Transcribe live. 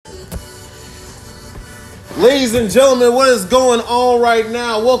Ladies and gentlemen, what is going on right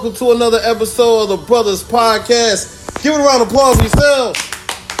now? Welcome to another episode of the Brothers Podcast. Give it a round of applause for yourselves.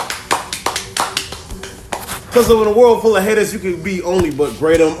 Because in a world full of haters, you can be only but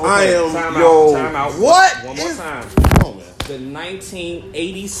great them. Okay, I am time out. What? One more time. Come on, man. The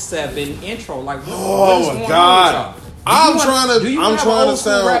 1987 intro. Like, what Oh is my going God. on with y'all? I'm trying to. Do you I'm have trying an to old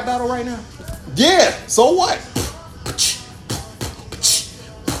school sound. rap battle right now? Yeah. So what?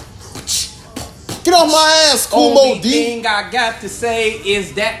 Get off my ass, Kumo Only D. thing I got to say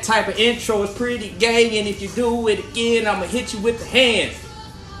is that type of intro is pretty gay, and if you do it again, I'ma hit you with the hands.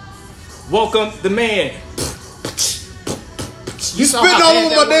 Welcome the man. You spitting all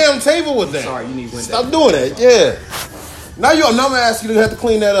over my damn table with that. Sorry, you need to win that. Stop doing that. Yeah. Now I'm gonna ask you to have to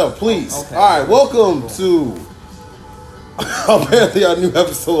clean that up, please. Okay. All right. Welcome to apparently our new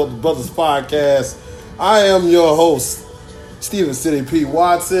episode of the Brothers Podcast. I am your host, Stephen City P.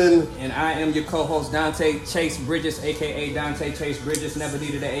 Watson. And I am your co-host, Dante Chase Bridges, a.k.a. Dante Chase Bridges. Never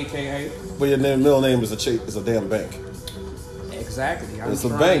needed an a.k.a. But your middle name is a damn bank. Exactly. It's a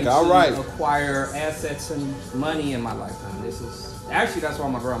bank, all right. Acquire assets and money in my lifetime. This is actually that's why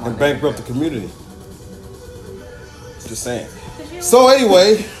my grandma. And bankrupt the community. Just saying. So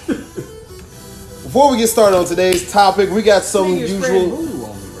anyway, before we get started on today's topic, we got some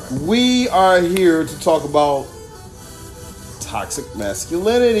usual. We are here to talk about toxic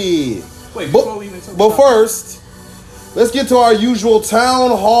masculinity. Wait, before we even talk but about first, let's get to our usual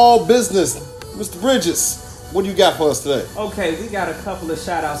town hall business. Mr. Bridges, what do you got for us today? Okay, we got a couple of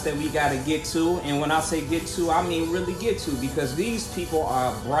shout outs that we got to get to. And when I say get to, I mean really get to. Because these people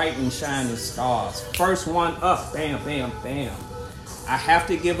are bright and shining stars. First one up. Bam, bam, bam. I have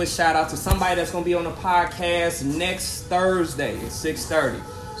to give a shout out to somebody that's going to be on the podcast next Thursday at 6:30.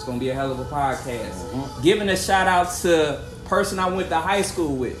 It's going to be a hell of a podcast. Mm-hmm. Giving a shout out to person I went to high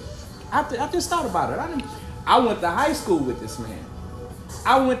school with. I just thought about it. I went to high school with this man.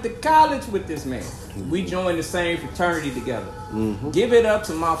 I went to college with this man. We joined the same fraternity together. Mm-hmm. Give it up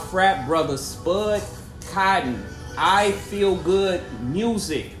to my frat brother, Spud Cotton. I Feel Good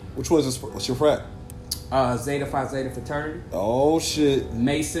Music. Which one is this? What's your frat? Zeta Phi Zeta fraternity. Oh, shit.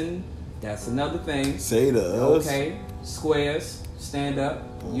 Mason. That's another thing. Zeta. Okay. Squares. Stand up.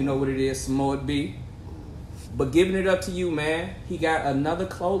 You know what it is. Samoa B. But giving it up to you, man. He got another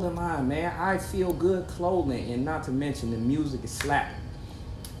clothing line, man. I Feel Good Clothing. And not to mention the music is slapping.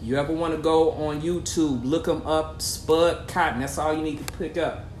 You ever want to go on YouTube, look him up, Spud Cotton. That's all you need to pick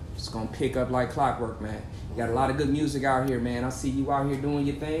up. It's going to pick up like clockwork, man. You got a lot of good music out here, man. I see you out here doing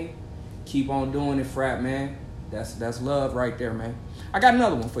your thing. Keep on doing it, frat, man. That's love right there, man. I got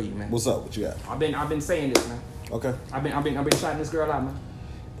another one for you, man. What's up? What you got? I've been saying this, man. Okay. I've been shouting this girl out, man.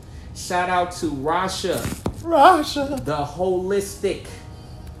 Shout out to Rasha, the holistic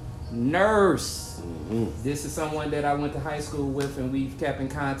nurse. Mm-hmm. This is someone that I went to high school with, and we've kept in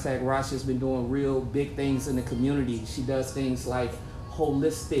contact. Rasha's been doing real big things in the community. She does things like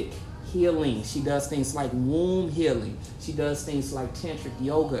holistic healing. She does things like womb healing. She does things like tantric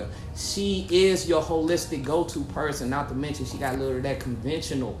yoga. She is your holistic go-to person. Not to mention, she got a little of that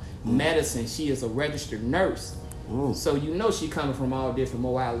conventional medicine. She is a registered nurse. So you know she coming from all different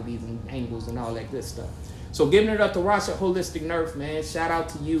modalities and angles and all that good stuff. So giving it up to Rasha, holistic nurse, man. Shout out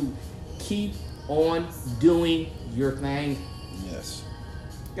to you. Keep on doing your thing. Yes.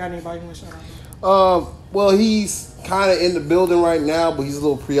 Got anybody you want to shout out? Well, he's kind of in the building right now, but he's a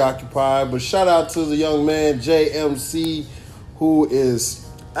little preoccupied. But shout out to the young man, JMC, who is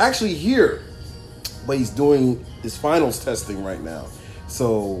actually here, but he's doing his finals testing right now.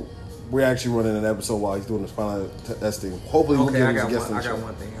 So we're actually running an episode while he's doing his final testing. Hopefully we'll get him to guest on the show. I got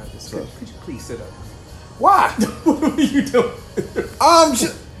one thing. Could you please sit up? Why? What are you doing?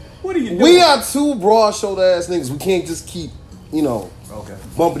 What are you doing? We are two broad-shouldered ass niggas. We can't just keep, okay,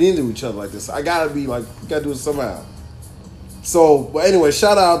 bumping into each other like this. I gotta be like, we gotta do it somehow. So, but anyway,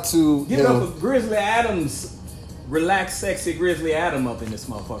 shout out to give it up for Grizzly Adams, relax, sexy Grizzly Adam up in this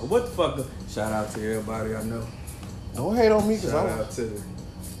motherfucker. What the fuck? Shout out to everybody I know. Don't hate on me because I'm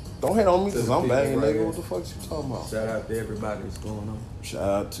banging right nigga. here. What the fuck you talking about? Shout out to everybody that's going on. Shout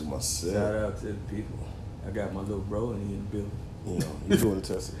out to myself. Shout out to the people. I got my little bro and he in the building. You doing the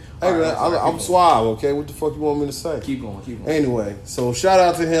testing. Hey, All man, right, I'm suave, okay? What the fuck you want me to say? Keep going. Anyway, so shout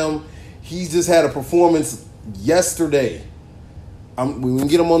out to him. He just had a performance yesterday. When we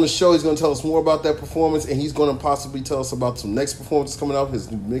get him on the show, he's going to tell us more about that performance, and he's going to possibly tell us about some next performances coming out.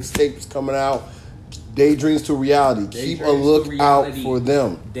 His new mixtape is coming out. Daydreams to Reality. Keep a look out for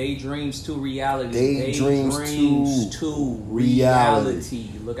them. Daydreams to Reality. Daydreams to Reality.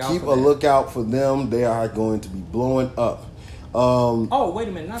 Look out Keep for a that. lookout for them. They are going to be blowing up. Oh, wait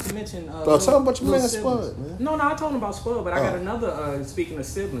a minute. Not to mention. Tell him about your man Spud, man. No, I told him about Spud, but I got another. Speaking of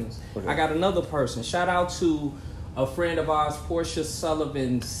siblings, okay. I got another person. Shout out to a friend of ours, Portia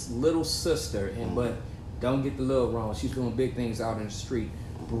Sullivan's little sister, but don't get the little wrong. She's doing big things out in the street.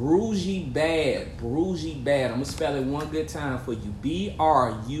 Brugie Bad. I'm gonna spell it one good time for you.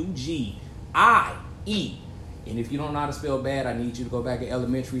 BRUGIE. And if you don't know how to spell bad, I need you to go back to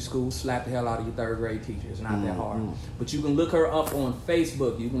elementary school, slap the hell out of your third grade teacher. It's not that hard. But you can look her up on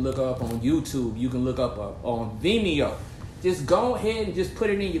Facebook. You can look her up on YouTube. You can look up on Vimeo. Just go ahead and just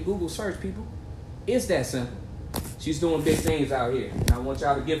put it in your Google search, people. It's that simple. She's doing big things out here. And I want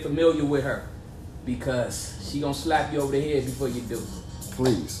y'all to get familiar with her because she gonna slap you over the head before you do.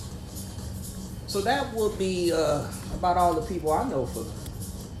 Please. So that will be about all the people I know for.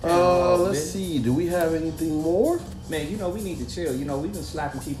 Let's see. Do we have anything more? Man, we need to chill. We've been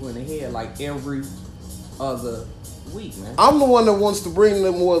slapping people in the head like every other week, man. I'm the one that wants to bring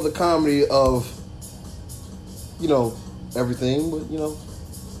them more of the comedy of, everything. But,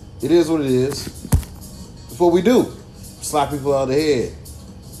 it is what it is. It's what we do. Slap people out of the head.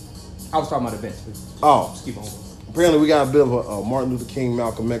 I was talking about events. Just keep on. Apparently, we got a bit of a Martin Luther King,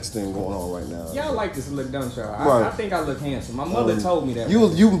 Malcolm X thing going on right now. Y'all like this look dumb show. I think I look handsome. My mother told me that.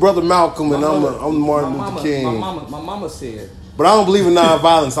 You brother Malcolm, and I'm Martin Luther King. My mama said. But I don't believe in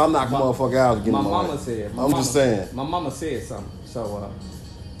nonviolence. I'll knock a motherfucker out again. My mama said. I'm just saying. My mama said something. So,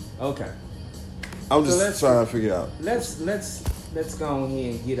 okay. I'm just trying to figure it out. Let's go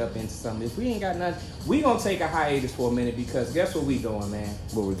ahead and get up into something. If we ain't got nothing, we gonna take a hiatus for a minute because guess what we doing, man?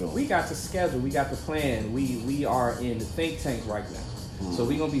 What we doing? We got the schedule, we got the plan. We are in the think tank right now. So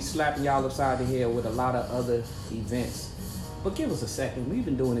we gonna be slapping y'all upside the head with a lot of other events. But give us a second. We've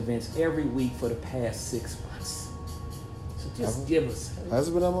been doing events every week for the past 6 months. So just give us. Has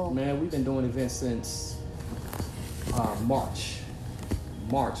it been that long? Man, we've been doing events since March,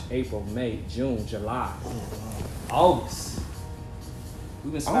 April, May, June, July, August.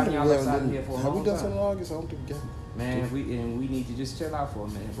 We've been slapping y'all upside here for a long time. Have we done something in August? I don't think we have. Man, we need to just chill out for a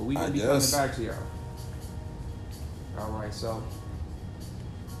minute. But we gonna be coming back to y'all. All right, so.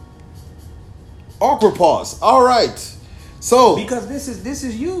 Awkward pause. All right. So. Because this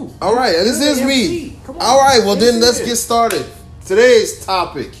is you. All right, this is me. Come on. All right, well then let's get started. Today's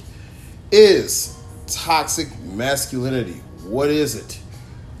topic is toxic masculinity. What is it?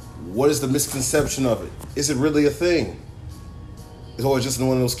 What is the misconception of it? Is it really a thing? It's always just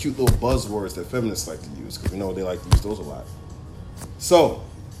one of those cute little buzzwords that feminists like to use because we know they like to use those a lot. So,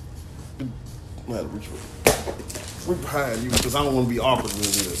 reach behind you because I don't want to be awkward when we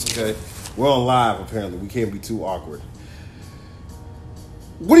do this, okay? We're on live, apparently. We can't be too awkward.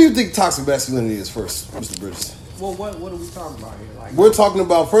 What do you think toxic masculinity is first, Mr. Bridges? Well, what are we talking about here? We're talking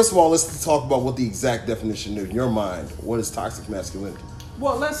about, first of all, let's talk about what the exact definition is in your mind. What is toxic masculinity?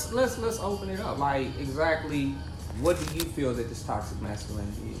 Well, let's open it up. Like, exactly, what do you feel that this toxic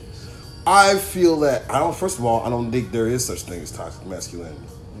masculinity is? I feel that I don't think there is such thing as toxic masculinity.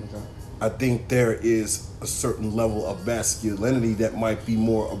 Okay. I think there is a certain level of masculinity that might be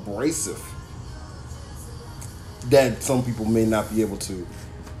more abrasive that some people may not be able to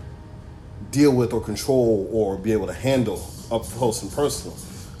deal with or control or be able to handle up close and personal.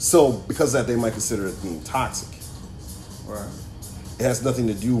 So because of that, they might consider it being toxic. Right. It has nothing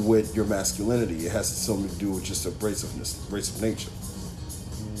to do with your masculinity. It has something to do with just abrasive nature.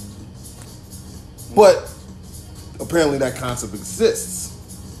 But apparently that concept exists.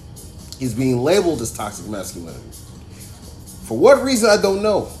 It's being labeled as toxic masculinity. For what reason, I don't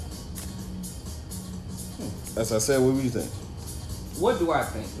know. As I said, what do you think? What do I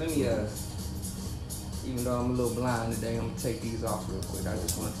think? Let me, even though I'm a little blind today, I'm going to take these off real quick. I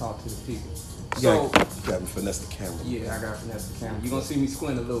just want to talk to the people. You got to finesse the camera. Yeah, I got to finesse the camera. You're going to see me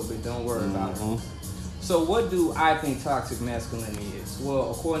squint a little bit. Don't worry about it. So what do I think toxic masculinity is? Well,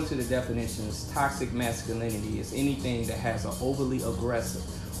 according to the definitions, toxic masculinity is anything that has an overly aggressive,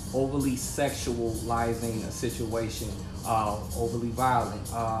 overly sexualizing a situation, overly violent,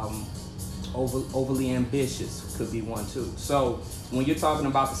 overly ambitious could be one too. So when you're talking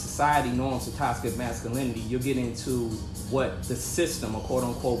about the society norms of toxic masculinity, you're getting into what the system, or quote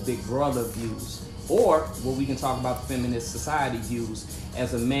unquote Big Brother views, or what we can talk about the feminist society views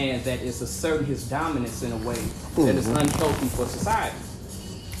as a man that is asserting his dominance in a way that is unhealthy for society.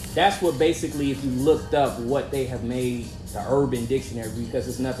 That's what basically, if you looked up what they have made the Urban Dictionary, because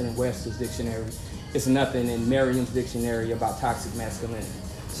it's nothing in Webster's dictionary, it's nothing in Merriam's dictionary about toxic masculinity.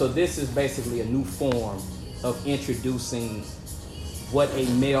 So this is basically a new form of introducing what a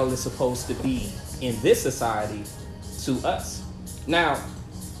male is supposed to be in this society to us. Now,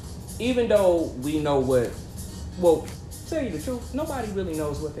 even though we know tell you the truth, nobody really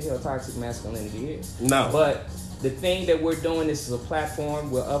knows what the hell toxic masculinity is. No. But the thing that we're doing, this is a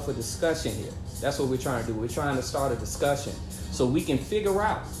platform. We're up for discussion here. That's what we're trying to do. We're trying to start a discussion so we can figure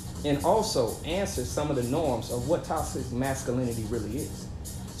out and also answer some of the norms of what toxic masculinity really is.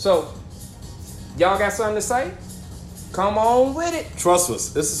 So, y'all got something to say? Come on with it. Trust us,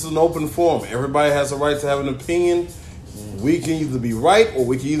 this is an open forum. Everybody has a right to have an opinion. We can either be right or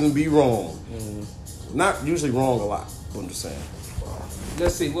we can even be wrong. Not usually wrong a lot, but I'm just saying.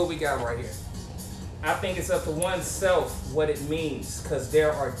 Let's see what we got right here. I think it's up to oneself what it means, because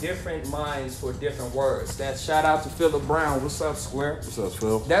there are different minds for different words. That shout out to Philip Brown. What's up, Square? What's up,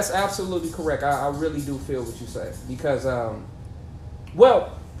 Phil? That's absolutely correct. I really do feel what you say. Because,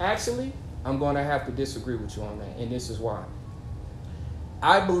 well, actually, I'm going to have to disagree with you on that. And this is why.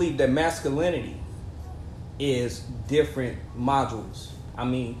 I believe that masculinity is different modules. I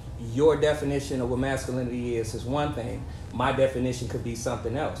mean, your definition of what masculinity is one thing. My definition could be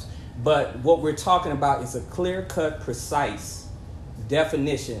something else. But what we're talking about is a clear-cut, precise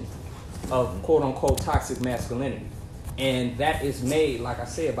definition of quote-unquote toxic masculinity. And that is made, like I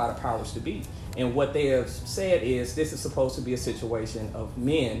said, by the powers to be. And what they have said is this is supposed to be a situation of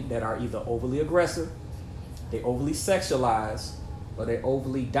men that are either overly aggressive, they overly sexualize, or they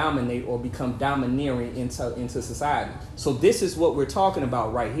overly dominate or become domineering into society. So this is what we're talking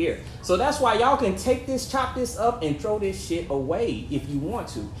about right here. So that's why y'all can take this, chop this up, and throw this shit away if you want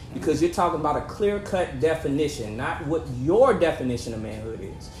to. Because you're talking about a clear-cut definition, not what your definition of manhood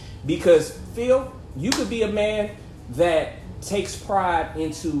is. Because, Phil, you could be a man that takes pride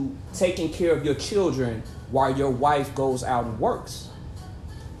into taking care of your children while your wife goes out and works.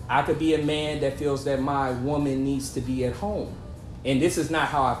 I could be a man that feels that my woman needs to be at home. And this is not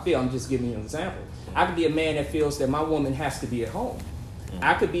how I feel. I'm just giving you an example. I could be a man that feels that my woman has to be at home.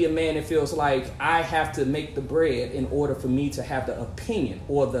 I could be a man that feels like I have to make the bread in order for me to have the opinion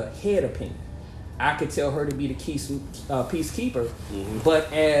or the head opinion. I could tell her to be the peacekeeper,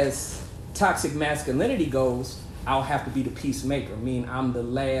 but as toxic masculinity goes, I'll have to be the peacemaker, meaning I'm the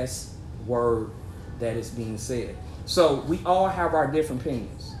last word that is being said. So we all have our different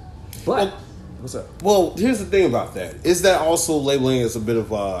opinions. But what's up? Well, here's the thing about that. Is that also labeling as a bit of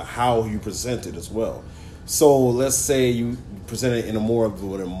how you present it as well? So let's say you present it in a more of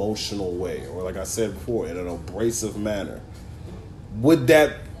an emotional way, or like I said before, in an abrasive manner. Would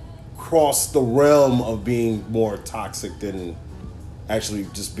that cross the realm of being more toxic than actually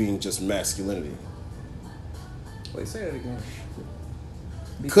just being just masculinity? Wait, say that again.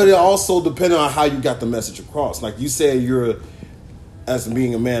 Could it also depend on how you got the message across? Like you said, you're, as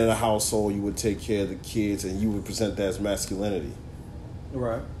being a man in a household, you would take care of the kids and you would present that as masculinity.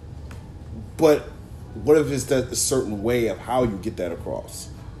 Right. But what if it's that a certain way of how you get that across?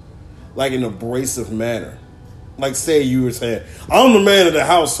 Like in an abrasive manner. Like say you were saying, I'm the man of the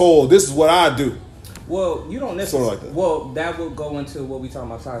household, this is what I do. Well, you don't necessarily. Sort of like that. Well, that will go into what we talk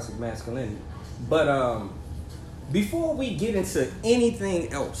about toxic masculinity. But before we get into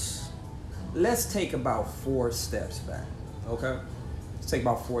anything else, let's take about 4 steps back. Okay? Let's take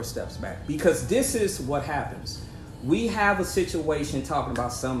about 4 steps back. Because this is what happens. We have a situation talking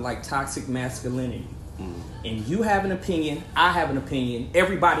about something like toxic masculinity. And you have an opinion, I have an opinion,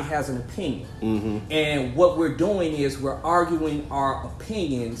 everybody has an opinion. And what we're doing is we're arguing our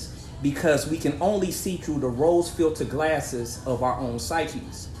opinions because we can only see through the rose-filtered glasses of our own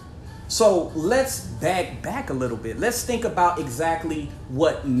psyches. So let's back a little bit. Let's think about exactly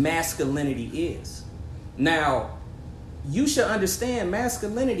what masculinity is. Now, you should understand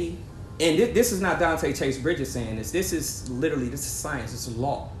masculinity, and this is not Dante Chase Bridges saying this. This is science. It's a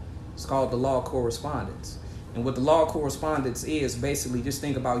law. It's called the law of correspondence. And what the law of correspondence is, basically, just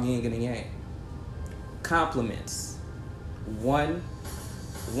think about yin and yang. Complements. 1,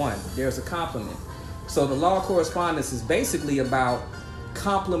 1. There's a complement. So the law of correspondence is basically about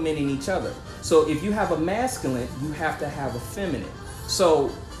complementing each other. So if you have a masculine, you have to have a feminine. So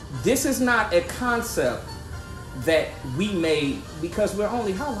this is not a concept that we made because we're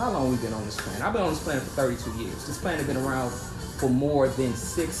only, how long have we been on this planet? I've been on this planet for 32 years. This planet has been around for more than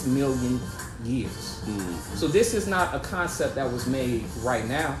 6 million years. So this is not a concept that was made right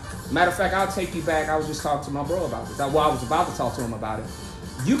now. Matter of fact, I'll take you back. I was just talking to my bro about this. Well, I was about to talk to him about it.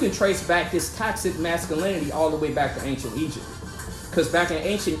 You can trace back this toxic masculinity all the way back to ancient Egypt. Because back in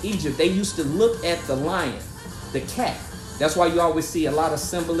ancient Egypt, they used to look at the lion, the cat. That's why you always see a lot of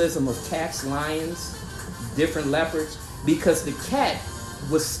symbolism of cats, lions, different leopards, because the cat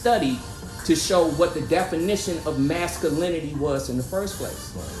was studied to show what the definition of masculinity was in the first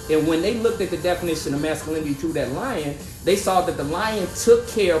place. Right. And when they looked at the definition of masculinity through that lion, they saw that the lion took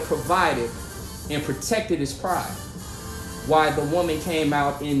care, provided, and protected his pride. why the woman came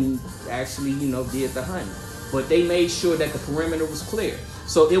out and actually, did the hunting. But they made sure that the perimeter was clear.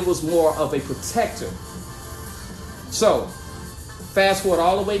 So it was more of a protector. So, fast forward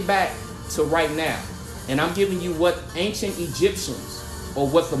all the way back to right now. And I'm giving you what ancient Egyptians, or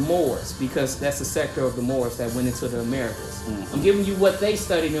what the Moors, because that's a sector of the Moors that went into the Americas. Mm-hmm. I'm giving you what they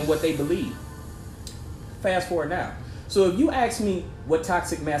studied and what they believe. Fast forward now. So if you ask me what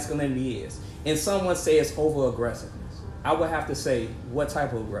toxic masculinity is, and someone says over-aggressiveness, I would have to say, what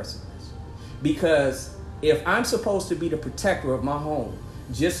type of aggressiveness? Because if I'm supposed to be the protector of my home,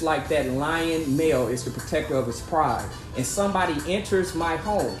 just like that lion male is the protector of his pride, and somebody enters my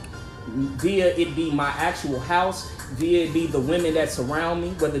home, via it be my actual house, via it be the women that surround me,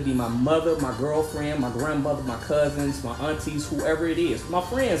 whether it be my mother, my girlfriend, my grandmother, my cousins, my aunties, whoever it is, my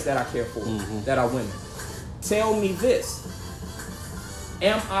friends that I care for, that are women. Tell me this.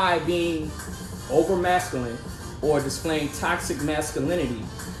 Am I being over masculine or displaying toxic masculinity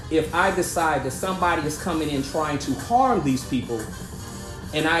if I decide that somebody is coming in trying to harm these people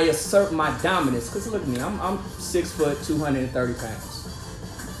and I assert my dominance? Because look at me, I'm 6 foot, 230 pounds.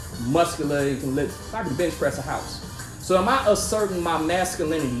 Muscular, you can lift, I can bench press a house. So am I asserting my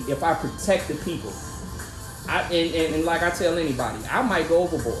masculinity if I protect the people? And like I tell anybody, I might go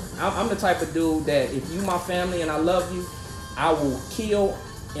overboard. I'm the type of dude that if you my family and I love you, I will kill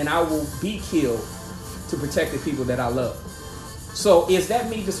and I will be killed to protect the people that I love. So is that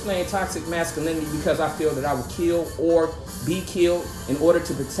me displaying toxic masculinity because I feel that I will kill or be killed in order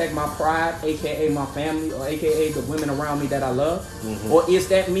to protect my pride, aka my family, or aka the women around me that I love? Mm-hmm. Or is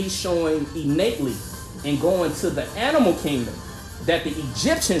that me showing innately and going to the animal kingdom that the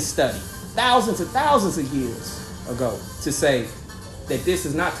Egyptians studied thousands and thousands of years ago to say that this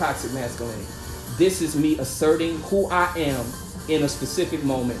is not toxic masculinity? This is me asserting who I am in a specific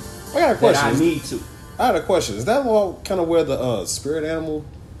moment that I need to. I had a question. Is that all kind of where the spirit animal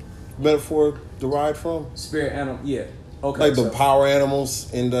metaphor derived from? Spirit animal, yeah. Okay. Like the power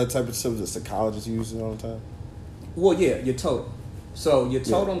animals and that type of stuff that psychologists use it all the time? Well, yeah, your totem. So your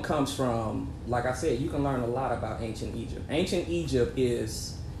totem comes from, like I said, you can learn a lot about ancient Egypt. Ancient Egypt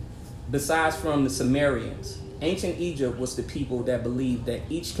is, besides from the Sumerians, ancient Egypt was the people that believed that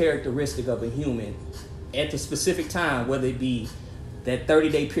each characteristic of a human at the specific time, whether it be that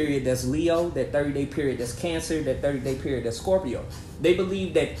 30-day period that's Leo, that 30-day period that's Cancer, that 30-day period that's Scorpio. They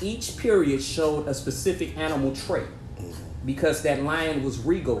believed that each period showed a specific animal trait. Because that lion was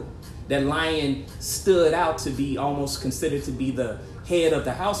regal, that lion stood out to be almost considered to be the head of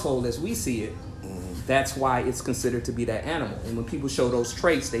the household as we see it. That's why it's considered to be that animal. And when people show those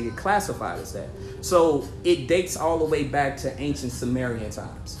traits, they get classified as that. So it dates all the way back to ancient Sumerian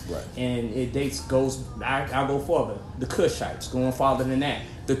times. Right. And it I'll go further. The Kushites, going farther than that.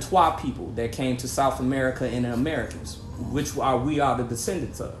 The Twa people that came to South America and the Americans, which we are the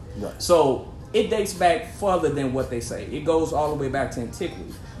descendants of. Right. So it dates back further than what they say. It goes all the way back to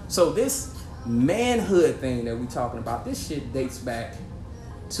antiquity. So this manhood thing that we're talking about, this shit dates back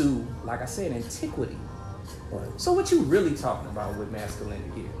to, like I said, antiquity. Right. So what you really talking about with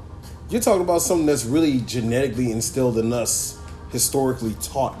masculinity here? You're talking about something that's really genetically instilled in us, historically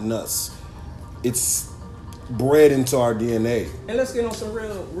taught in us. It's bred into our DNA. And let's get on some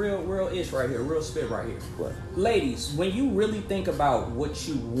real ish right here, real spit right here. Right. Ladies, when you really think about what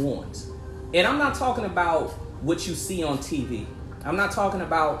you want, and I'm not talking about what you see on TV. I'm not talking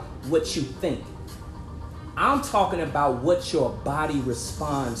about what you think. I'm talking about what your body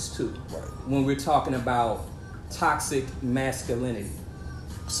responds to when we're talking about toxic masculinity.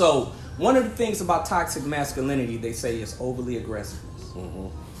 So one of the things about toxic masculinity, they say, is overly aggressiveness.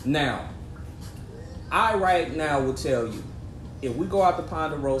 Mm-hmm. Now, I right now will tell you, if we go out to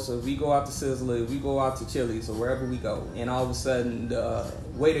Ponderosa, if we go out to Sizzler, if we go out to Chili's or wherever we go, and all of a sudden the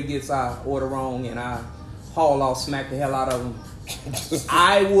waiter gets our order wrong and I haul off, smack the hell out of him,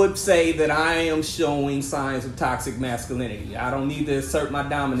 I would say that I am showing signs of toxic masculinity. I don't need to assert my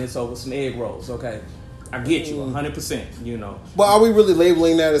dominance over some egg rolls, okay? I get you 100%, you know. But are we really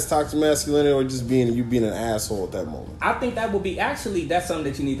labeling that as toxic masculinity or just being an asshole at that moment? I think that would be, actually, that's something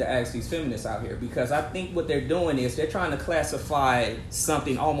that you need to ask these feminists out here, because I think what they're doing is they're trying to classify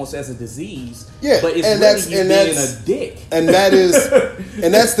something almost as a disease. Yeah, but it's really you being a dick. And that is,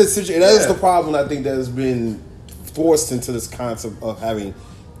 and that's the situation. That is the problem. I think that has been forced into this concept of having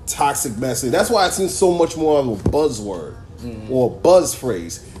toxic masculinity. That's why it seems so much more of a buzzword or a buzz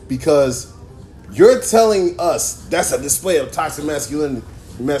phrase, because you're telling us that's a display of toxic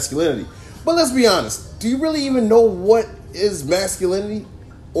masculinity. But let's be honest. Do you really even know what is masculinity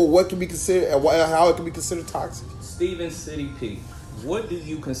or what can be considered, how it can be considered toxic? Steven City P, what do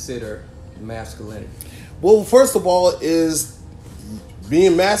you consider masculinity? Well, first of all, is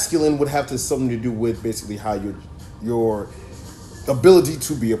being masculine would have to something to do with basically how your ability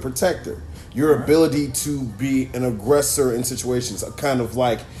to be a protector, your ability to be an aggressor in situations, kind of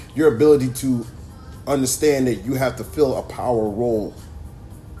like your ability to understand that you have to fill a power role.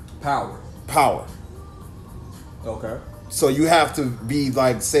 Power. Okay. So you have to be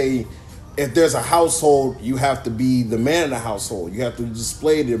like, say, if there's a household, you have to be the man of the household. You have to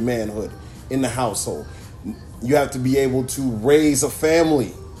display their manhood in the household. You have to be able to raise a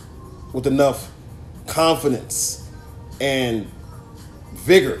family with enough confidence and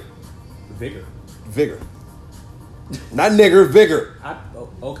vigor. Not nigger, vigor.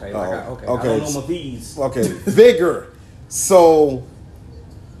 Okay. I don't know my V's. Okay, vigor. So,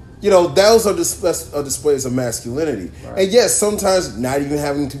 those are displays of masculinity. Right. And yes, sometimes not even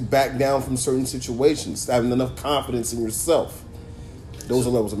having to back down from certain situations, having enough confidence in yourself. Those are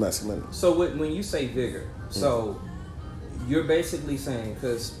levels of masculinity. So when you say vigor, so you're basically saying,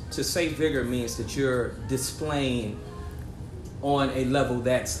 because to say vigor means that you're displaying on a level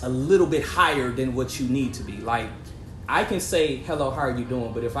that's a little bit higher than what you need to be. Like, I can say, hello, how are you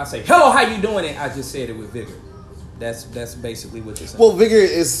doing? But if I say, hello, how you doing? I just said it with vigor. That's basically what you're saying. Well, vigor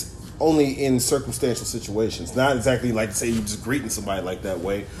is only in circumstantial situations. Not exactly like, say, you just greeting somebody like that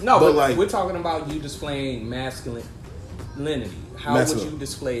way. No, but like, we're talking about you displaying masculinity. How would you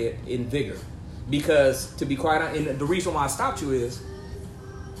display it in vigor? Because, to be quite honest, and the reason why I stopped you is,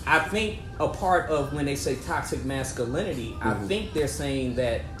 I think a part of when they say toxic masculinity, I think they're saying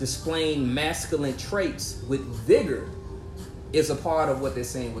that displaying masculine traits with vigor is a part of what they're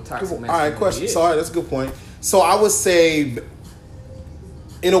saying with toxic masculinity. All right, question. Sorry, that's a good point. So I would say,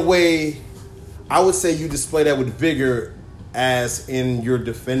 in a way, I would say you display that with vigor as in you're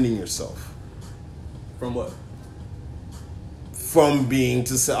defending yourself. From what? From being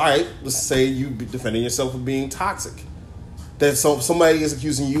to say, all right, let's say you defending yourself from being toxic. That somebody is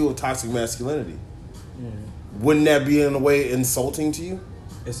accusing you of toxic masculinity. Wouldn't that be in a way insulting to you?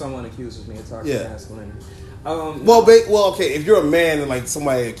 If someone accuses me of toxic masculinity. Well, okay. If you're a man and like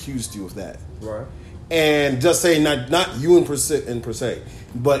somebody accused you of that, right? And just say not you in per se,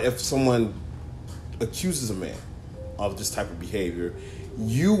 but if someone accuses a man of this type of behavior,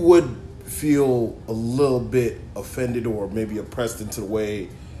 you would feel a little bit offended or maybe oppressed into the way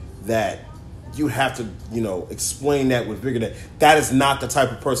that you have to, explain that with vigor that is not the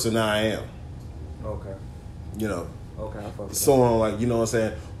type of person I am. Okay. Okay, I fuck with so on, like, you know what I'm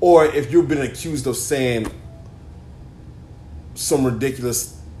saying? Or if you've been accused of saying some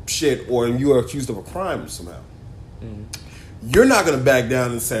ridiculous shit, or you are accused of a crime somehow, you're not going to back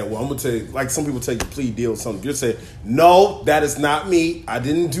down and say, well, I'm going to tell you, like some people take a plea deal or something. You're saying, no, that is not me. I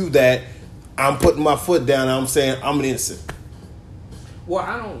didn't do that. I'm putting my foot down. I'm saying I'm an innocent. Well,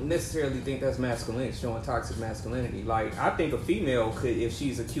 I don't necessarily think that's masculinity, showing toxic masculinity. Like, I think a female could, if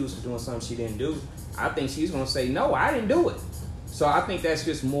she's accused of doing something she didn't do, I think she's going to say, no, I didn't do it. So I think that's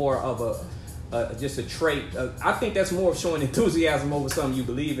just more of just a trait. I think that's more of showing enthusiasm over something you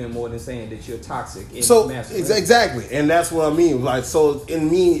believe in more than saying that you're toxic. So exactly, and that's what I mean. Like, so in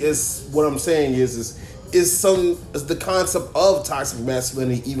me, is what I'm saying is the concept of toxic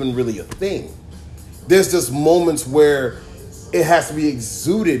masculinity even really a thing? There's just moments where it has to be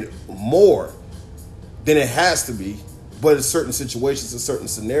exuded more than it has to be, but in certain situations, in certain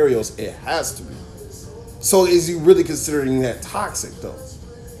scenarios, it has to be. So is he really considering that toxic, though?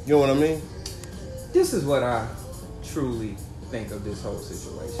 You know what I mean? This is what I truly think of this whole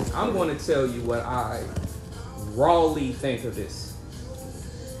situation. I'm going to tell you what I rawly think of this.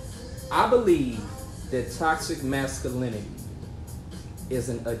 I believe that toxic masculinity is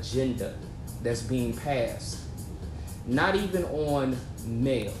an agenda that's being passed, not even on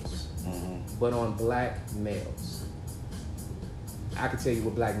males, but on black males. I can tell you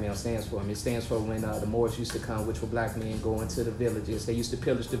what black male stands for. I mean, it stands for when the Moors used to come, which were black men going to the villages. They used to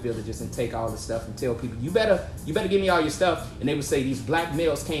pillage the villages and take all the stuff and tell people, you better give me all your stuff. And they would say these black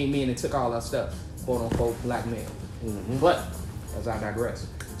males came in and took all our stuff, quote unquote black male. But as I digress,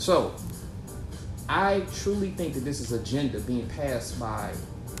 so I truly think that this is agenda being passed by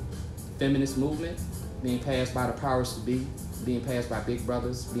feminist movement, being passed by the powers to be, being passed by big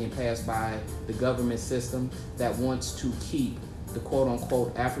brothers, being passed by the government system that wants to keep the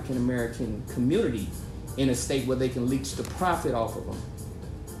quote-unquote African-American community in a state where they can leech the profit off of them.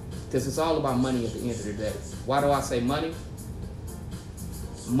 Because it's all about money at the end of the day. Why do I say money?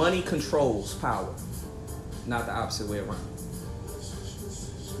 Money controls power, not the opposite way around.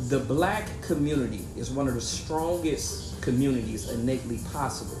 The black community is one of the strongest communities innately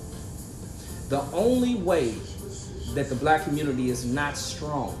possible. The only way that the black community is not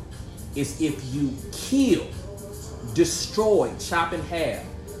strong is if you kill, destroy, chop in half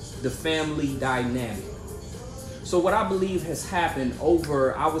the family dynamic. So what I believe has happened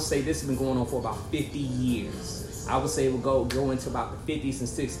over, I would say this has been going on for about 50 years. I would say it will go into about the 50s and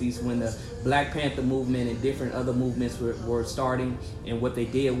 60s when the Black Panther movement and different other movements were starting. And what they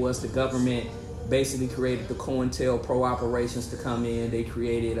did was the government basically created the COINTELPRO operations to come in. They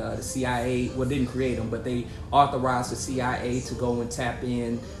created the CIA. Well, didn't create them, but they authorized the CIA to go and tap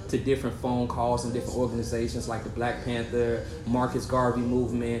in to different phone calls and different organizations like the Black Panther, Marcus Garvey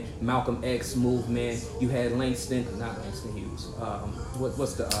movement, Malcolm X movement. You had not Langston Hughes.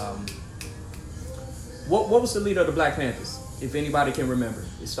 What was the leader of the Black Panthers? If anybody can remember,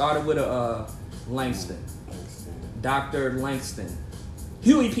 it started with Langston, Dr. Langston.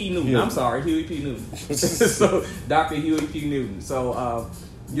 Huey P. Newton. I'm sorry, Huey P. Newton. So Dr. Huey P. Newton. So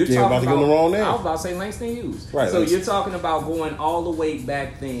you're talking about the wrong name. I was about to say Langston Hughes. Right. So you're talking about going all the way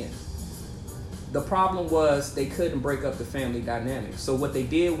back then. The problem was they couldn't break up the family dynamic. So what they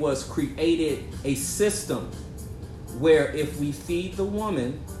did was created a system where if we feed the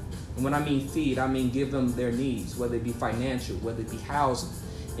woman, and when I mean feed, I mean give them their needs, whether it be financial, whether it be housing,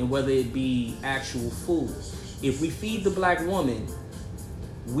 and whether it be actual food. If we feed the black woman,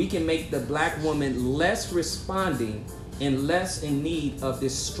 we can make the black woman less responding and less in need of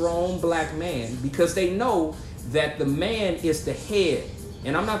this strong black man, because they know that the man is the head.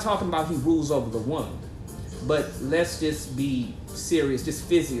 And I'm not talking about he rules over the woman, but let's just be serious, just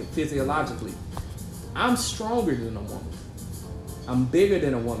physiologically. I'm stronger than a woman. I'm bigger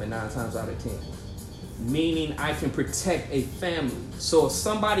than a woman 9 times out of 10. Meaning I can protect a family. So if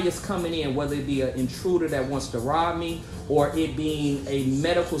somebody is coming in, whether it be an intruder that wants to rob me, or it being a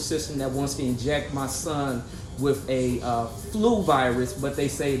medical system that wants to inject my son with a flu virus, but they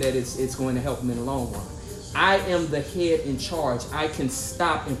say that it's going to help him in the long run, I am the head in charge. I can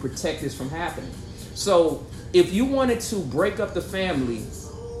stop and protect this from happening. So if you wanted to break up the family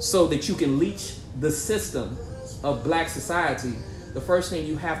so that you can leech the system of black society, the first thing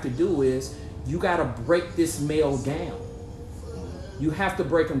you have to do is you got to break this male down. You have to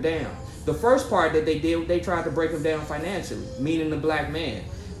break him down. The first part that they did, they tried to break him down financially, meaning the black man.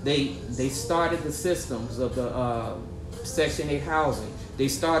 They started the systems of the Section 8 housing. They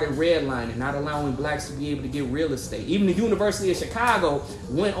started redlining, not allowing blacks to be able to get real estate. Even the University of Chicago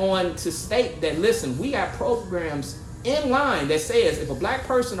went on to state that, listen, we got programs in line that says if a black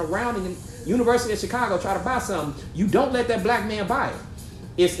person around the University of Chicago try to buy something, you don't let that black man buy it.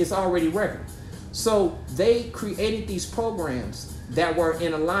 It's already record. So they created these programs that were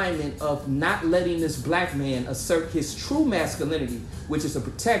in alignment of not letting this black man assert his true masculinity, which is a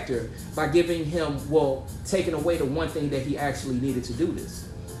protector, by giving him, taking away the one thing that he actually needed to do this.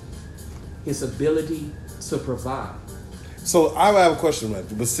 His ability to provide. So I have a question, man.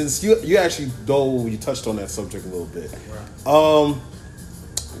 But since you actually, though, you touched on that subject a little bit. Right.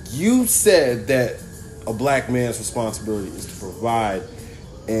 You said that a black man's responsibility is to provide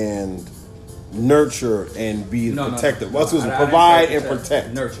and nurture and be the protector. Provide and protect.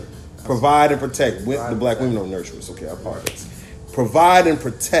 Nurture. Provide and protect. The black women don't nurture us. Okay, I apologize. Provide and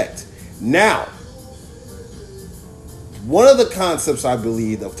protect. Now, one of the concepts I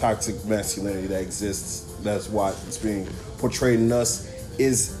believe of toxic masculinity that exists, that's what it's being portrayed in us,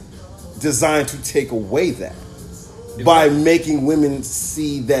 is designed to take away that by making women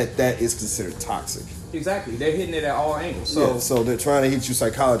see that that is considered toxic. Exactly. They're hitting it at all angles. So they're trying to hit you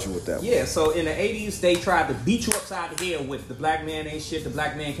psychology with that. Yeah, so in the 80s, they tried to beat you upside the head with the black man ain't shit, the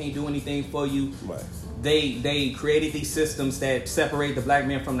black man can't do anything for you. Right. They created these systems that separate the black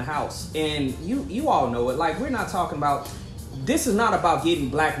man from the house. And you all know it. Like, we're not talking about, this is not about getting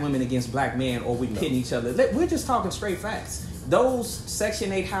black women against black men or we pitting each other. We're just talking straight facts. Those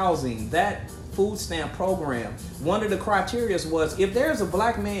Section 8 housing, that food stamp program, one of the criteria was if there's a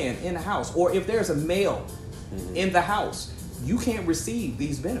black man in the house or if there's a male in the house, you can't receive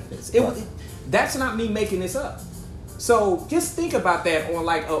these benefits. That's not me making this up. So just think about that on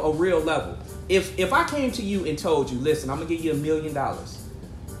like a real level. If I came to you and told you, listen, I'm gonna give you $1 million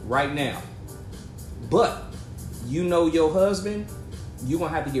right now, but you know your husband, you're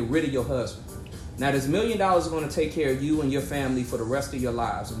gonna have to get rid of your husband. Now, this $1 million is going to take care of you and your family for the rest of your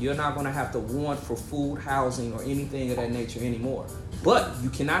lives. And you're not going to have to want for food, housing, or anything of that nature anymore. But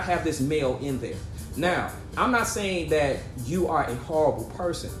you cannot have this male in there. Now, I'm not saying that you are a horrible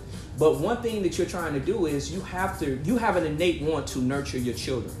person. But one thing that you're trying to do is you have an innate want to nurture your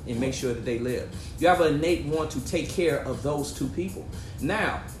children and make sure that they live. You have an innate want to take care of those two people.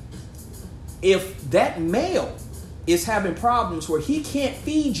 Now, if that male is having problems where he can't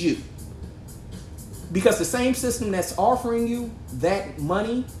feed you, because the same system that's offering you that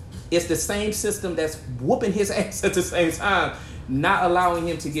money It's the same system that's whooping his ass at the same time, not allowing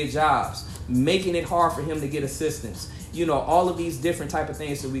him to get jobs, making it hard for him to get assistance. You know, all of these different type of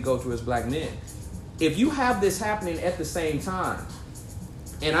things that we go through as black men. If you have this happening at the same time,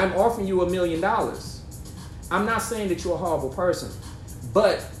 and I'm offering you $1 million, I'm not saying that you're a horrible person,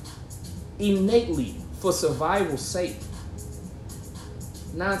 but innately, for survival's sake,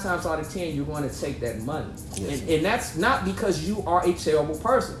 9 times out of 10, you're going to take that money. Yes, and that's not because you are a terrible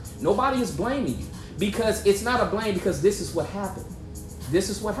person. Nobody is blaming you. Because it's not a blame, because this is what happened. This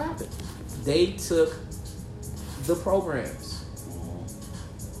is what happened. They took the programs.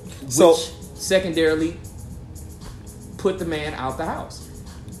 So, which secondarily put the man out the house.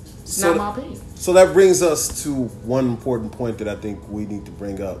 It's not my opinion. So that brings us to one important point that I think we need to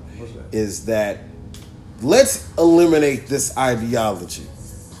bring up. What's that? Is that let's eliminate this ideology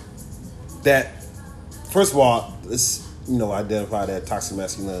that, first of all, let's identify that toxic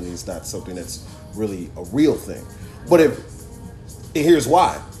masculinity is not something that's really a real thing. But here's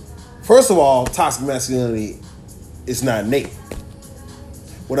why. First of all, toxic masculinity is not innate.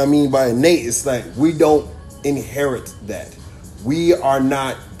 What I mean by innate is like we don't inherit that. We are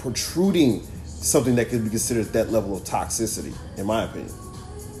not protruding something that could be considered that level of toxicity, in my opinion.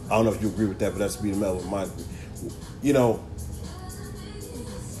 I don't know if you agree with that, but that's be the level of my opinion.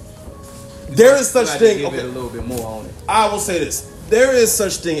 There is such thing. Give it a little bit more on it. I will say this: there is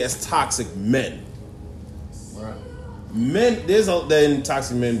such thing as toxic men. Right. Men, there's then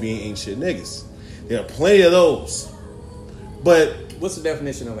toxic men being ain't shit niggas. There are plenty of those. But what's the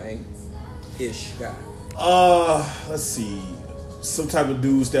definition of an ain't-ish guy? Let's see. Some type of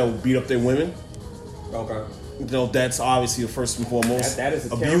dudes that will beat up their women. Okay. That's obviously the first and foremost. That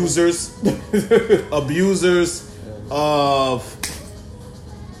is abusers. Abusers of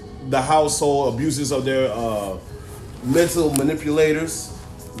the household, abusers of their mental manipulators.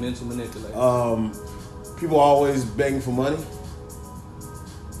 Mental manipulators. People always begging for money.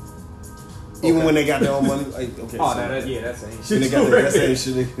 Even when they got their own money. Like, okay, that's ain't shit. That's ain't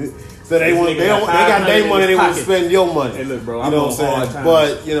shit. So they got their money, they want to spend your money. Hey, look, bro, you know what I'm saying?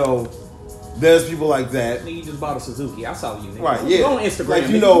 But, there's people like that. Nigga, you just bought a Suzuki. I saw you, nigga. Right, yeah. Go on Instagram, like,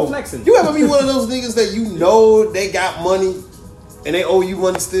 you flexing. You ever be one of those niggas that they got money and they owe you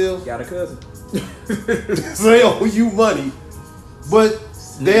money still? Got a cousin. So they owe you money, but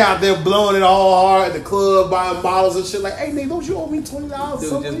they out there blowing it all hard at the club, buying bottles and shit. Like, hey, nigga, don't you owe me $20?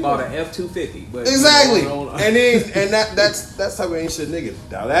 Dude just bought an F-250. But exactly. And that's type of ain't shit nigga.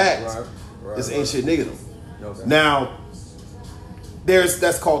 Now that is ain't shit nigga. Okay. Now,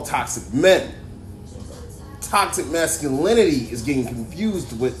 that's called toxic men. Okay. Toxic masculinity is getting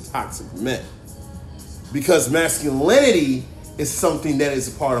confused with toxic men. Because masculinity is something that is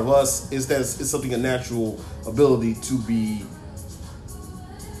a part of us, it's something, a natural ability to be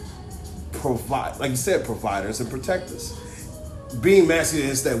like you said, providers and protectors. Being masculine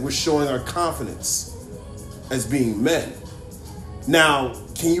is that we're showing our confidence as being men. Now,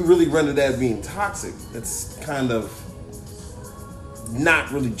 can you really render that being toxic? That's kind of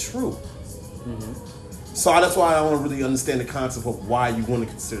not really true. Mm-hmm. So that's why I don't really understand the concept of why you want to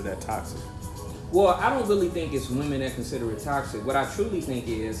consider that toxic. Well, I don't really think it's women that consider it toxic. What I truly think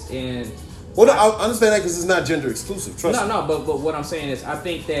is, I understand that because it's not gender exclusive. Trust me. No, but what I'm saying is, I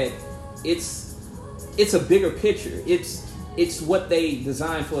think that it's a bigger picture. It's what they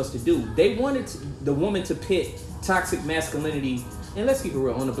designed for us to do. They wanted the woman to pit toxic masculinity, and let's keep it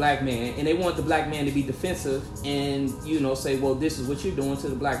real, on the black man, and they want the black man to be defensive and say, well, this is what you're doing to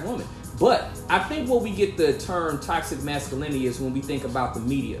the black woman. But I think where we get the term toxic masculinity is when we think about the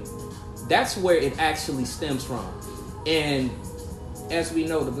media. That's where it actually stems from. And as we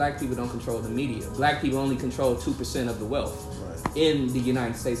know, the black people don't control the media. Black people only control 2% of the wealth in the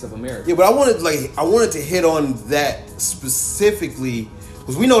United States of America. Yeah, but I wanted to hit on that specifically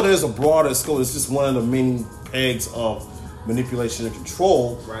because we know there's a broader scope. It's just one of the many pegs of manipulation and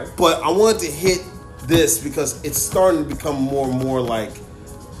control. Right. But I wanted to hit this because it's starting to become more and more like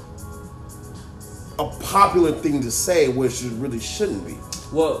a popular thing to say, which it really shouldn't be.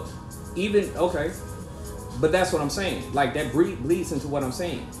 Well, okay, but that's what I'm saying. Like that bleeds into what I'm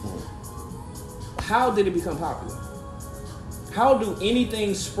saying. How did it become popular? How do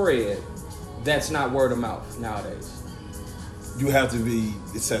anything spread that's not word of mouth nowadays? It has to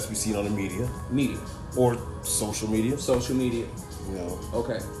be seen on the media. Media. Or social media. Social media.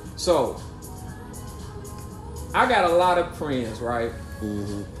 Okay. So, I got a lot of friends, right?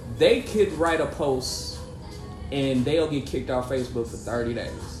 Mm-hmm. They could write a post and they'll get kicked off Facebook for 30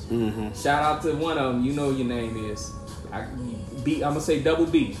 days. Mm-hmm. Shout out to one of them. You know your name is. I'm going to say Double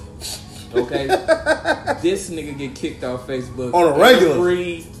B. Okay, this nigga get kicked off Facebook on a regular,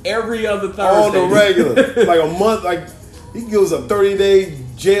 every other Thursday. On the regular, like a month. Like he gives a 30-day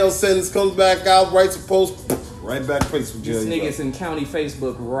jail sentence, comes back out, writes a post, right back to Facebook jail. This nigga's in county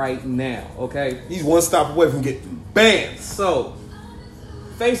Facebook right now. Okay, he's one stop away from getting banned. So,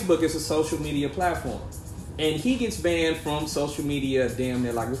 Facebook is a social media platform, and he gets banned from social media damn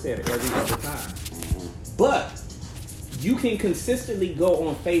near, like we said, every other time. But you can consistently go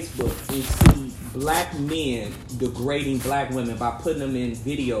on Facebook and see black men degrading black women by putting them in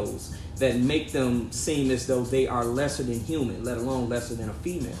videos that make them seem as though they are lesser than human, let alone lesser than a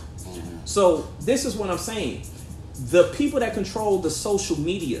female. So this is what I'm saying. The people that control the social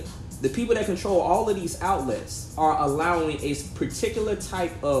media, the people that control all of these outlets are allowing a particular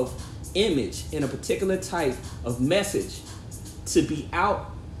type of image and a particular type of message to be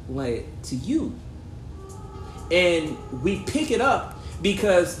outlet to you. And we pick it up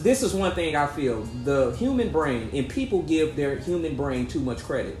because this is one thing I feel. The human brain, and people give their human brain too much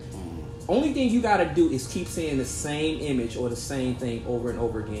credit. Only thing you got to do is keep seeing the same image or the same thing over and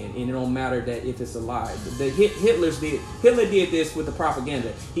over again. And it don't matter that if it's a lie. Hitler did this with the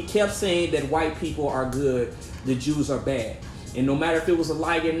propaganda. He kept saying that white people are good, the Jews are bad. And no matter if it was a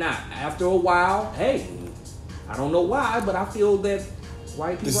lie or not, after a while, hey, I don't know why, but I feel that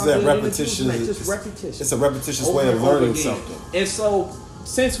white people are good. Repetition. Just repetition. It's a repetitious way of learning something. And so,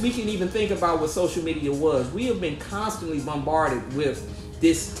 since we can even think about what social media was, we have been constantly bombarded with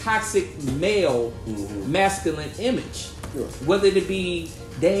this toxic male masculine image. Sure. Whether it be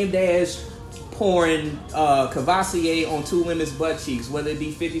Dame Dash pouring Cavassier on two women's butt cheeks, whether it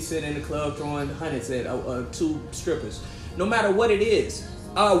be 50 Cent in the club throwing hundreds at two strippers. No matter what it is.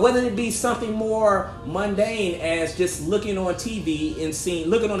 Whether it be something more mundane as just looking on TV and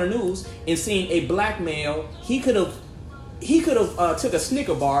looking on the news and seeing a black male, he could have took a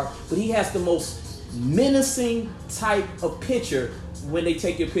Snicker bar, but he has the most menacing type of picture when they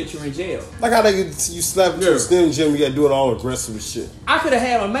take your picture in jail. Like how you slap into a Slim Jim, you gotta do it all aggressive and shit. I could have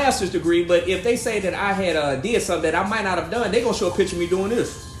had a master's degree, but if they say that I had did something that I might not have done, they gonna show a picture of me doing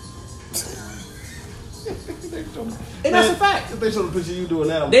this. And that's a fact. If they show the picture you doing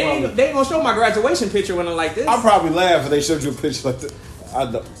that, they ain't gonna show my graduation picture when I'm like this. I'll probably laugh if they showed you a picture like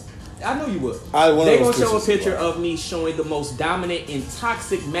that. I know you would. They gonna show a picture of me showing the most dominant and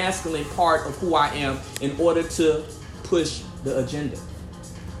toxic masculine part of who I am in order to push the agenda.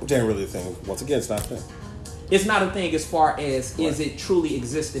 Which ain't really a thing. Once again, it's not a thing. It's not a thing as far as is it truly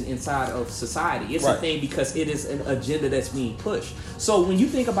existing inside of society. It's a thing because it is an agenda that's being pushed. So when you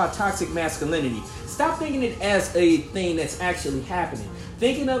think about toxic masculinity, stop thinking it as a thing that's actually happening.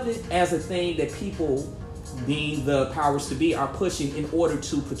 Thinking of it as a thing that people, being the powers to be, are pushing in order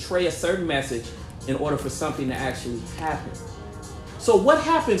to portray a certain message in order for something to actually happen. So what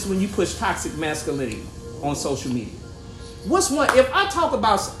happens when you push toxic masculinity on social media? What's one? If I talk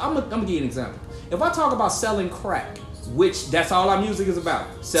about, I'm gonna give you an example. If I talk about selling crack, which that's all our music is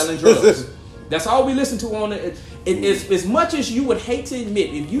about, selling drugs. That's all we listen to on it. As much as you would hate to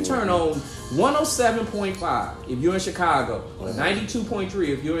admit, if you turn on 107.5, if you're in Chicago, or 92.3,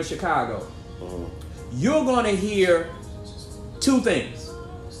 if you're in Chicago, you're going to hear two things: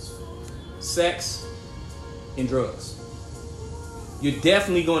 sex and drugs. You're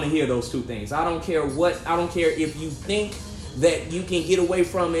definitely going to hear those two things. I don't care if you think that you can get away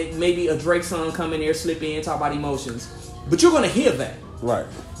from it. Maybe a Drake song come in there, slip in, talk about emotions. But you're going to hear that. Right.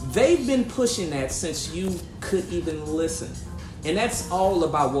 They've been pushing that since you could even listen. And that's all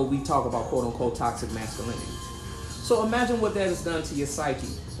about what we talk about, quote unquote, toxic masculinity. So imagine what that has done to your psyche.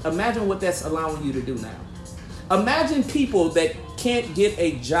 Imagine what that's allowing you to do now. Imagine people that can't get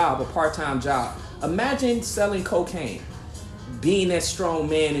a job, a part-time job. Imagine selling cocaine. Being that strong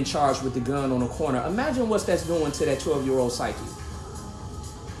man in charge with the gun on the corner. Imagine what that's doing to that 12-year-old psyche.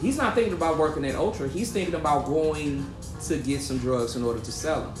 He's not thinking about working at Ultra. He's thinking about going to get some drugs in order to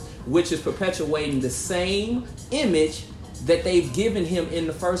sell them, which is perpetuating the same image that they've given him in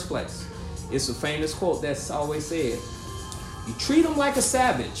the first place. It's a famous quote that's always said, you treat them like a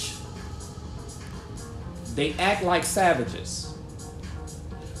savage, they act like savages.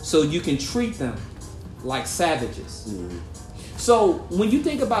 So you can treat them like savages. Mm-hmm. So when you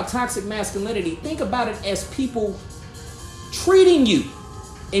think about toxic masculinity, think about it as people treating you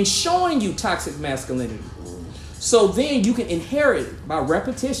and showing you toxic masculinity. So then you can inherit it by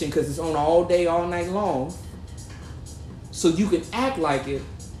repetition because it's on all day, all night long. So you can act like it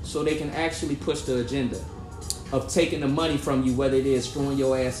so they can actually push the agenda of taking the money from you, whether it is throwing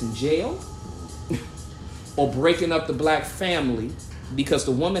your ass in jail or breaking up the black family because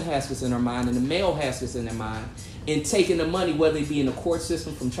the woman has this in her mind and the male has this in their mind, and taking the money, whether it be in the court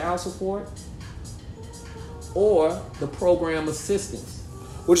system from child support or the program assistance.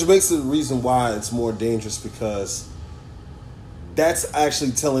 Which makes the reason why it's more dangerous, because that's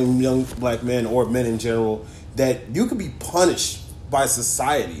actually telling young black men or men in general that you could be punished by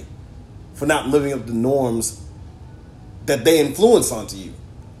society for not living up to norms that they influence onto you.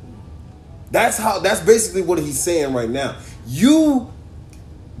 That's basically what he's saying right now.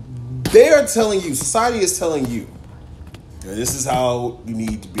 They're telling you, society is telling you, this is how you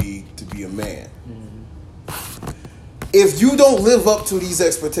need to be a man. Mm-hmm. If you don't live up to these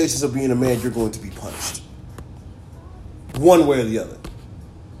expectations of being a man, you're going to be punished. One way or the other.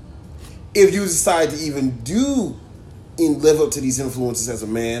 If you decide to even live up to these influences as a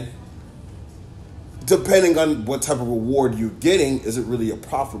man, depending on what type of reward you're getting, is it really a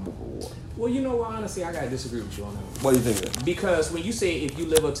profitable reward? Well, you know what, honestly, I gotta disagree with you on that. What do you think of? Because when you say if you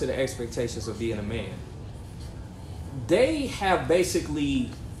live up to the expectations of being a man, they have basically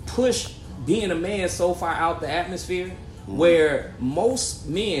pushed being a man so far out the atmosphere, where most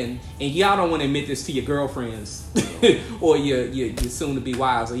men, and y'all don't want to admit this to your girlfriends or your soon-to-be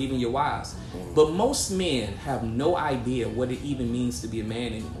wives or even your wives, but most men have no idea what it even means to be a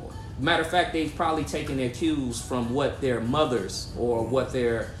man anymore. Matter of fact, they've probably taken their cues from what their mothers or what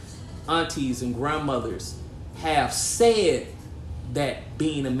their aunties and grandmothers have said that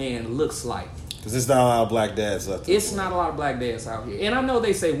being a man looks like. Because there's not a lot of black dads left. It's not a lot of black dads out here, and I know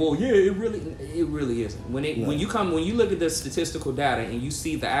they say, "Well, yeah, it really isn't." When you look at the statistical data and you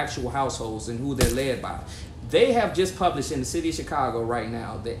see the actual households and who they're led by, they have just published in the city of Chicago right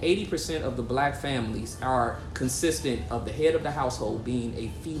now that 80% of the black families are consistent of the head of the household being a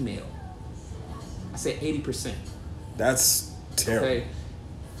female. I said 80%. That's terrible. Okay,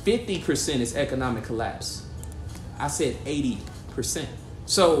 50% is economic collapse. I said 80%.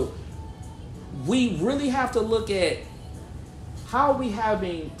 So we really have to look at how are we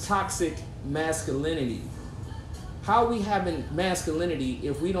having toxic masculinity. How are we having masculinity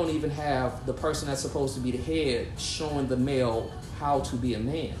if we don't even have the person that's supposed to be the head showing the male how to be a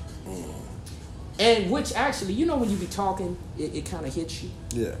man? And which actually, you know, when you be talking, it kind of hits you.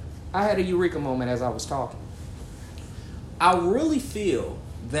 Yeah. I had a eureka moment as I was talking. I really feel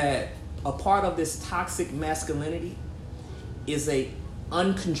that a part of this toxic masculinity is a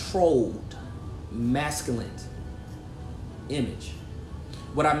uncontrolled masculine image.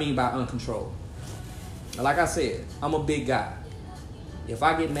 What I mean by uncontrolled, like I said, I'm a big guy. If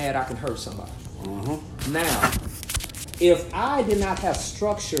I get mad, I can hurt somebody. Mm-hmm. Now, if I did not have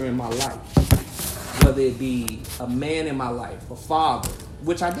structure in my life, whether it be a man in my life, a father,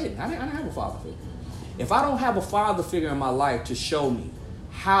 which I didn't have a father figure. If I don't have a father figure in my life to show me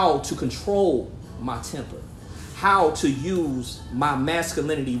how to control my temper, how to use my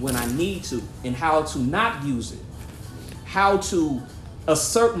masculinity when I need to, and how to not use it, how to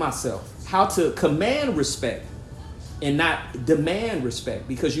assert myself, how to command respect and not demand respect,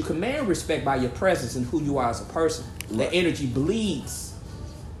 because you command respect by your presence and who you are as a person. Right. The energy bleeds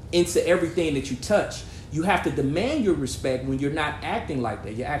into everything that you touch. You have to demand your respect when you're not acting like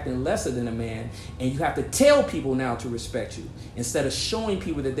that. You're acting lesser than a man, and you have to tell people now to respect you instead of showing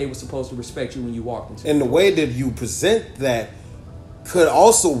people that they were supposed to respect you when you walked into. And the way that you present that could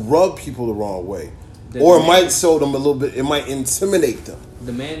also rub people the wrong way, or it might show them a little bit. It might intimidate them.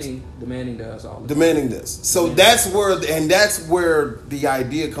 Demanding does all. Demanding this. So that's where the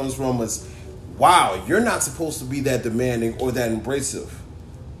idea comes from. Is wow, you're not supposed to be that demanding or that embracive.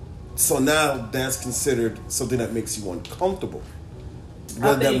 So now that's considered something that makes you uncomfortable.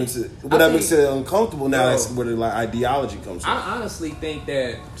 That makes it uncomfortable, now that's where the ideology comes from. I honestly think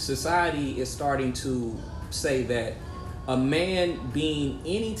that society is starting to say that a man being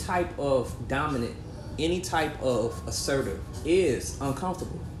any type of dominant, any type of assertive is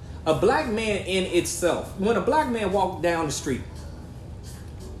uncomfortable. A black man in itself, when a black man walks down the street,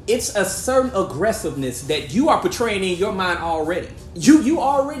 it's a certain aggressiveness that you are portraying in your mind already. You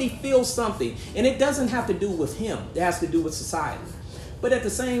already feel something, and it doesn't have to do with him. It has to do with society. But at the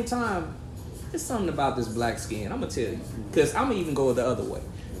same time, there's something about this black skin. I'm gonna tell you, because I'm gonna even go the other way.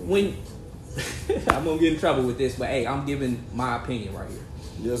 When I'm gonna get in trouble with this, but hey, I'm giving my opinion right here.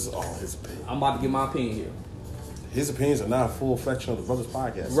 Yes, his opinion. I'm about to give my opinion here. His opinions are not a full reflection of the Brothers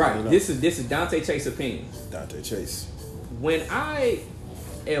Podcast. Right. You know? This is Dante Chase's opinion. Dante Chase. When I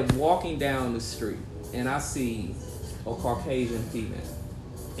am walking down the street and I see a Caucasian female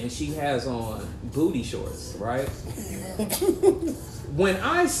and she has on booty shorts, right? When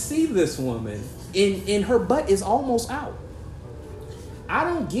I see this woman and her butt is almost out, I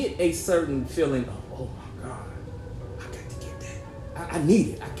don't get a certain feeling of, oh my God, I got to get that. I need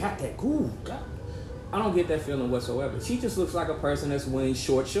it. I got that. Ooh, God. I don't get that feeling whatsoever. She just looks like a person that's wearing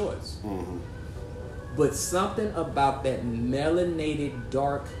short shorts. Mm-hmm. But something about that melanated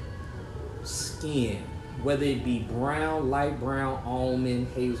dark skin, whether it be brown, light brown, almond,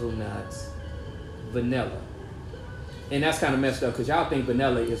 hazelnuts, vanilla. And that's kind of messed up because y'all think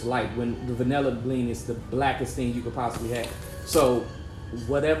vanilla is light when the vanilla bean is the blackest thing you could possibly have. So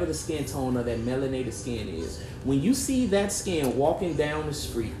whatever the skin tone of that melanated skin is, when you see that skin walking down the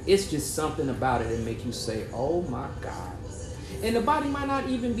street, it's just something about it that make you say, oh my God. And the body might not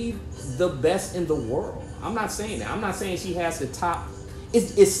even be the best in the world. I'm not saying that. I'm not saying she has the top.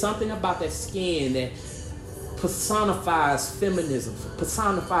 It's something about that skin that personifies feminism,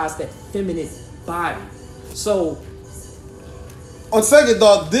 personifies that feminine body. So on second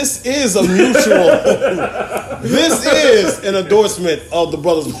thought, this is a mutual. This is an endorsement of the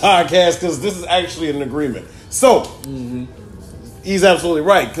Brothers Podcast because this is actually an agreement. So he's absolutely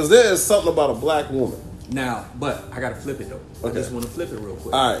right because there is something about a black woman. Now, but I gotta flip it though. Okay. I just want to flip it real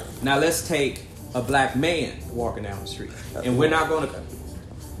quick. All right. Now let's take a black man walking down the street, and we're not gonna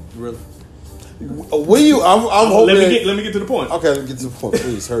really. When you, I'm hoping. Let me get to the point. Okay, let me get to the point.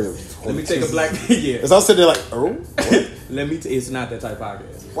 Please hurry up. Let me take a black. Yeah. As I was sitting there like, oh. It's not that type of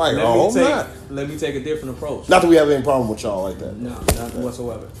podcast. Why? Let me take a different approach. Not that we have any problem with y'all like that. No, not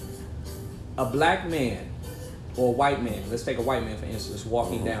whatsoever. A black man or a white man. Let's take a white man for instance,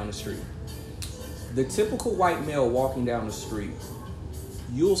 walking down the street. The typical white male walking down the street,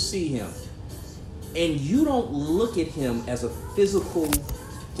 you'll see him, and you don't look at him as a physical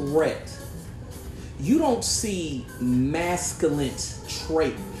threat. You don't see masculine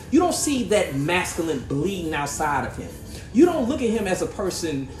trait. You don't see that masculine bleeding outside of him. You don't look at him as a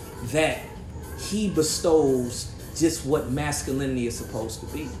person that he bestows just what masculinity is supposed to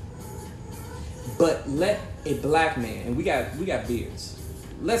be. But let a black man, and we got beards.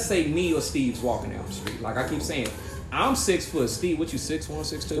 Let's say me or Steve's walking down the street. Like I keep saying, I'm 6 foot. Steve, what you 6'1",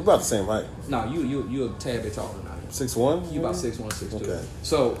 6'2"? We're about the same height. No, you're a tad bit taller than I am. 6'1"? You about 6'1", 6'2". Okay.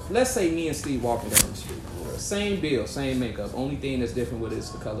 So let's say me and Steve walking down the street. Same build, same makeup. Only thing that's different with it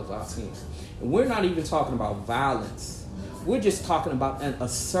is the color of our skin. And we're not even talking about violence. We're just talking about an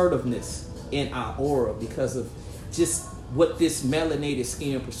assertiveness in our aura because of just what this melanated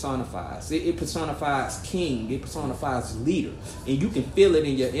skin personifies. It personifies king. It personifies leader. And you can feel it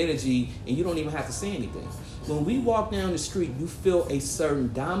in your energy and you don't even have to say anything. When we walk down the street, you feel a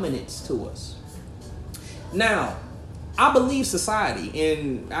certain dominance to us. Now, I believe society,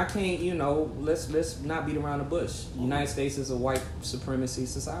 and I can't, let's not beat around the bush. The United States is a white supremacy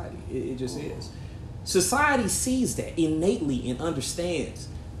society. It just is. Society sees that innately and understands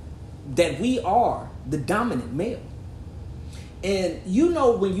that we are the dominant male. And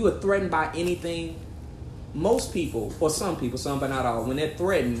when you are threatened by anything, most people, or some people, some but not all, when they're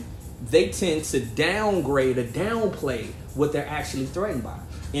threatened, they tend to downgrade or downplay what they're actually threatened by.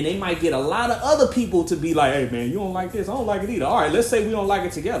 And they might get a lot of other people to be like, hey, man, you don't like this. I don't like it either. All right, let's say we don't like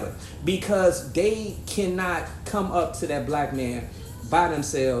it together. Because they cannot come up to that black man by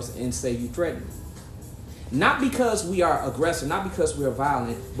themselves and say, you threaten me. Not because we are aggressive, not because we're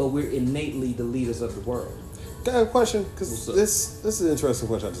violent, but we're innately the leaders of the world. Got a question? Because this is an interesting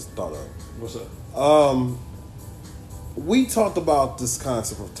question I just thought of. What's up? We talked about this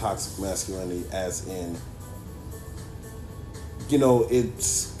concept of toxic masculinity as in, it's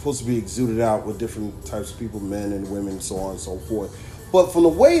supposed to be exuded out with different types of people, men and women, so on and so forth. But from the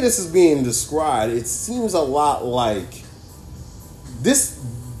way this is being described, it seems a lot like this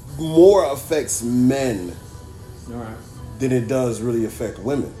more affects men than it does really affect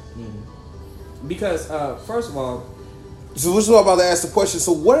women. Mm-hmm. Because, first of all... So this is what I'm about to ask the question.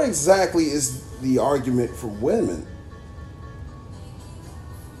 So what exactly is the argument for women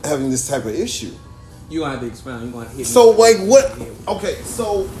having this type of issue? You gonna have to expound. You gonna hit me. So like what? Okay,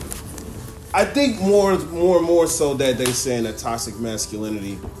 so I think more and more so that they're saying that toxic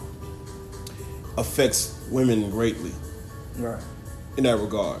masculinity affects women greatly, right? In that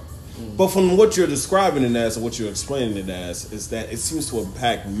regard. Mm-hmm. But from what you're describing it as, or what you're explaining it as, is that it seems to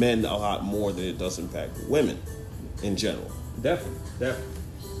impact men a lot more than it does impact women in general. Definitely.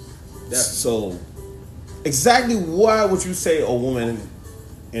 So, exactly why would you say a woman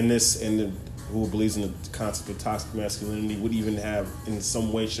who believes in the concept of toxic masculinity would even have, in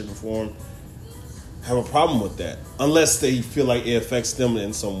some way, shape, or form, have a problem with that, unless they feel like it affects them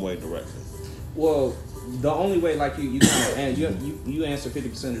in some way directly? Well, the only way, like you answer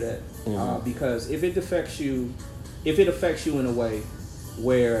 50% of that, because if it affects you in a way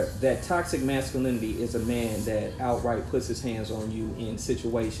where that toxic masculinity is a man that outright puts his hands on you in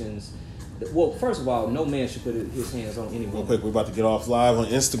situations Well, first of all, no man should put his hands on any woman. Real quick, we're about to get off live on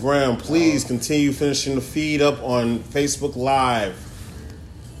Instagram. Please continue finishing the feed up on Facebook Live.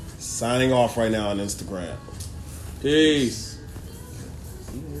 Signing off right now on Instagram. Peace.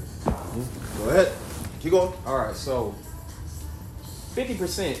 Go ahead. Keep going. All right, so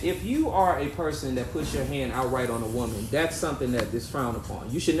 50%. If you are a person that puts your hand outright on a woman, that's something that is frowned upon.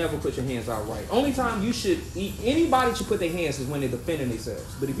 You should never put your hands outright. Only time anybody should put their hands is when they're defending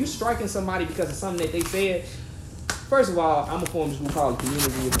themselves. But if you're striking somebody because of something that they said, first of all, I'm a form of what we call a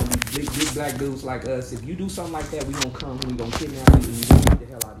community. It's gonna be big black dudes like us. If you do something like that, we gonna come and we gonna kidnap you and we gonna beat the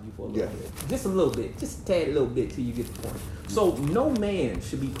hell out of you for a little bit. Just a little bit. Just a tad little bit till you get the point. So no man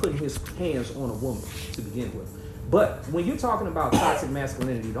should be putting his hands on a woman to begin with. But when you're talking about toxic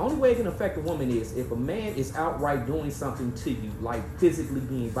masculinity, the only way it can affect a woman is if a man is outright doing something to you, like physically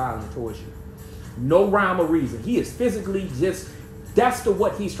being violent towards you. No rhyme or reason. He is physically that's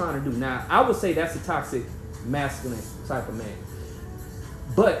what he's trying to do. Now, I would say that's a toxic masculine type of man.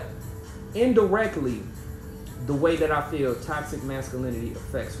 But indirectly, the way that I feel toxic masculinity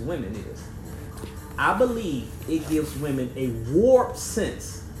affects women is, I believe it gives women a warped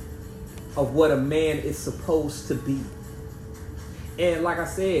sense of what a man is supposed to be. And like I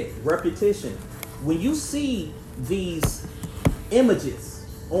said, repetition. When you see these images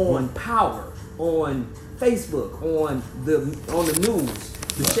on Power, on Facebook, on the news,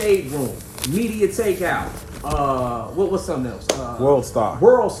 the Shade Room, Media Takeout, what's something else? World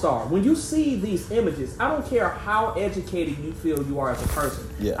Star. When you see these images, I don't care how educated you feel you are as a person.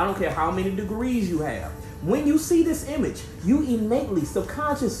 Yeah. I don't care how many degrees you have. When you see this image, you innately,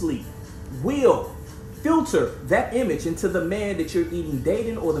 subconsciously will filter that image into the man that you're either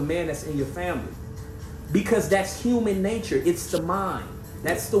dating or the man that's in your family. Because that's human nature. It's the mind.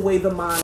 That's the way the mind